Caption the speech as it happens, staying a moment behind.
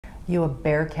You a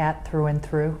Bearcat through and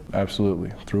through?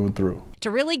 Absolutely, through and through. To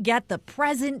really get the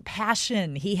present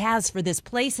passion he has for this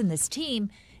place and this team,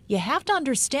 you have to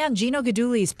understand Gino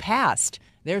Guidugli's past.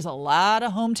 There's a lot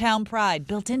of hometown pride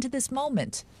built into this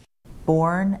moment.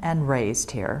 Born and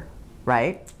raised here,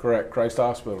 right? Correct, Christ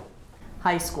Hospital.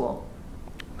 High school.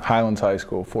 Highlands High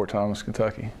School, Fort Thomas,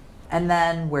 Kentucky. And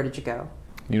then where did you go?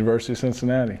 University of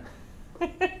Cincinnati.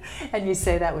 And you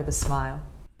say that with a smile.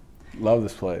 Love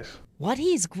this place. What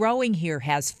he's growing here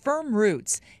has firm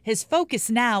roots. His focus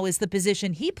now is the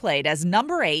position he played as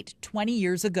number 8 20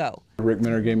 years ago. Rick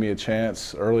Minter gave me a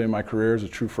chance early in my career as a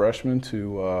true freshman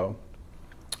to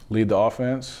lead the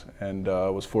offense, and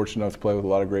was fortunate enough to play with a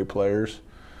lot of great players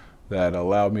that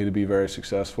allowed me to be very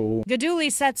successful.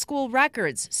 Guidugli set school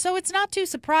records, so it's not too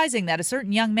surprising that a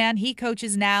certain young man he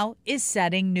coaches now is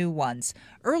setting new ones.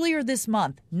 Earlier this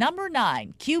month, number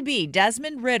 9 QB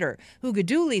Desmond Ridder, who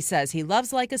Guidugli says he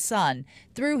loves like a son,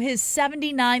 threw his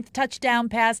 79th touchdown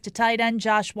pass to tight end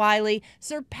Josh Wiley,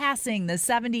 surpassing the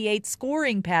 78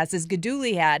 scoring passes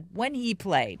Guidugli had when he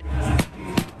played.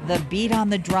 The beat on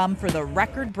the drum for the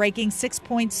record-breaking 6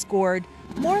 points scored,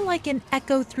 more like an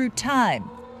echo through time,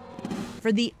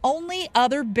 for the only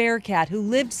other Bearcat who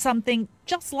lived something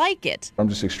just like it. I'm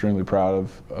just extremely proud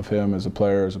of him as a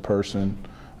player, as a person,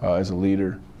 as a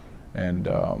leader. And,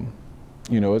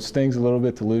 you know, it stings a little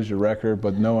bit to lose your record,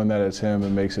 but knowing that it's him,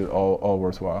 it makes it all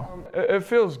worthwhile. It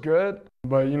feels good,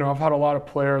 but, you know, I've had a lot of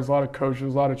players, a lot of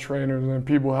coaches, a lot of trainers, and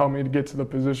people help me to get to the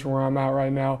position where I'm at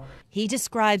right now. He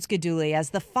describes Guidugli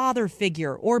as the father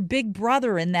figure or big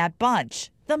brother in that bunch,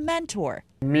 the mentor.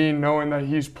 Me knowing that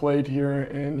he's played here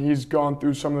and he's gone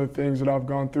through some of the things that I've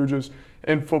gone through just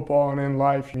in football and in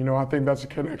life, you know, I think that's a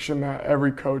connection that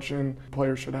every coach and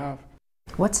player should have.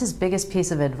 What's his biggest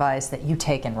piece of advice that you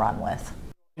take and run with?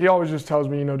 He always just tells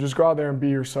me, you know, just go out there and be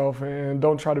yourself and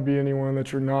don't try to be anyone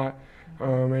that you're not.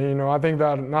 And, you know, I think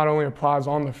that not only applies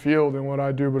on the field and what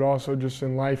I do, but also just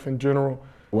in life in general.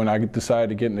 When I decided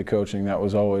to get into coaching, that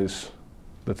was always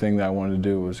the thing that I wanted to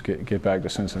do, was get back to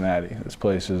Cincinnati. This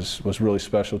place was really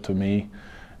special to me,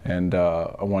 and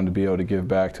I wanted to be able to give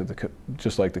back to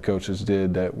just like the coaches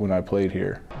did that when I played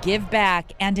here. Give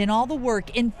back, and in all the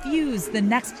work, infuse the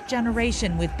next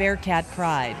generation with Bearcat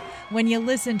pride. When you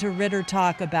listen to Ridder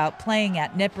talk about playing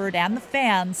at Nippert and the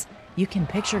fans, you can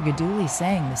picture Guidugli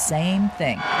saying the same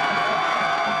thing.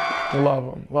 Love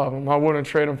him, love him. I wouldn't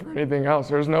trade him for anything else.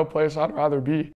 There's no place I'd rather be.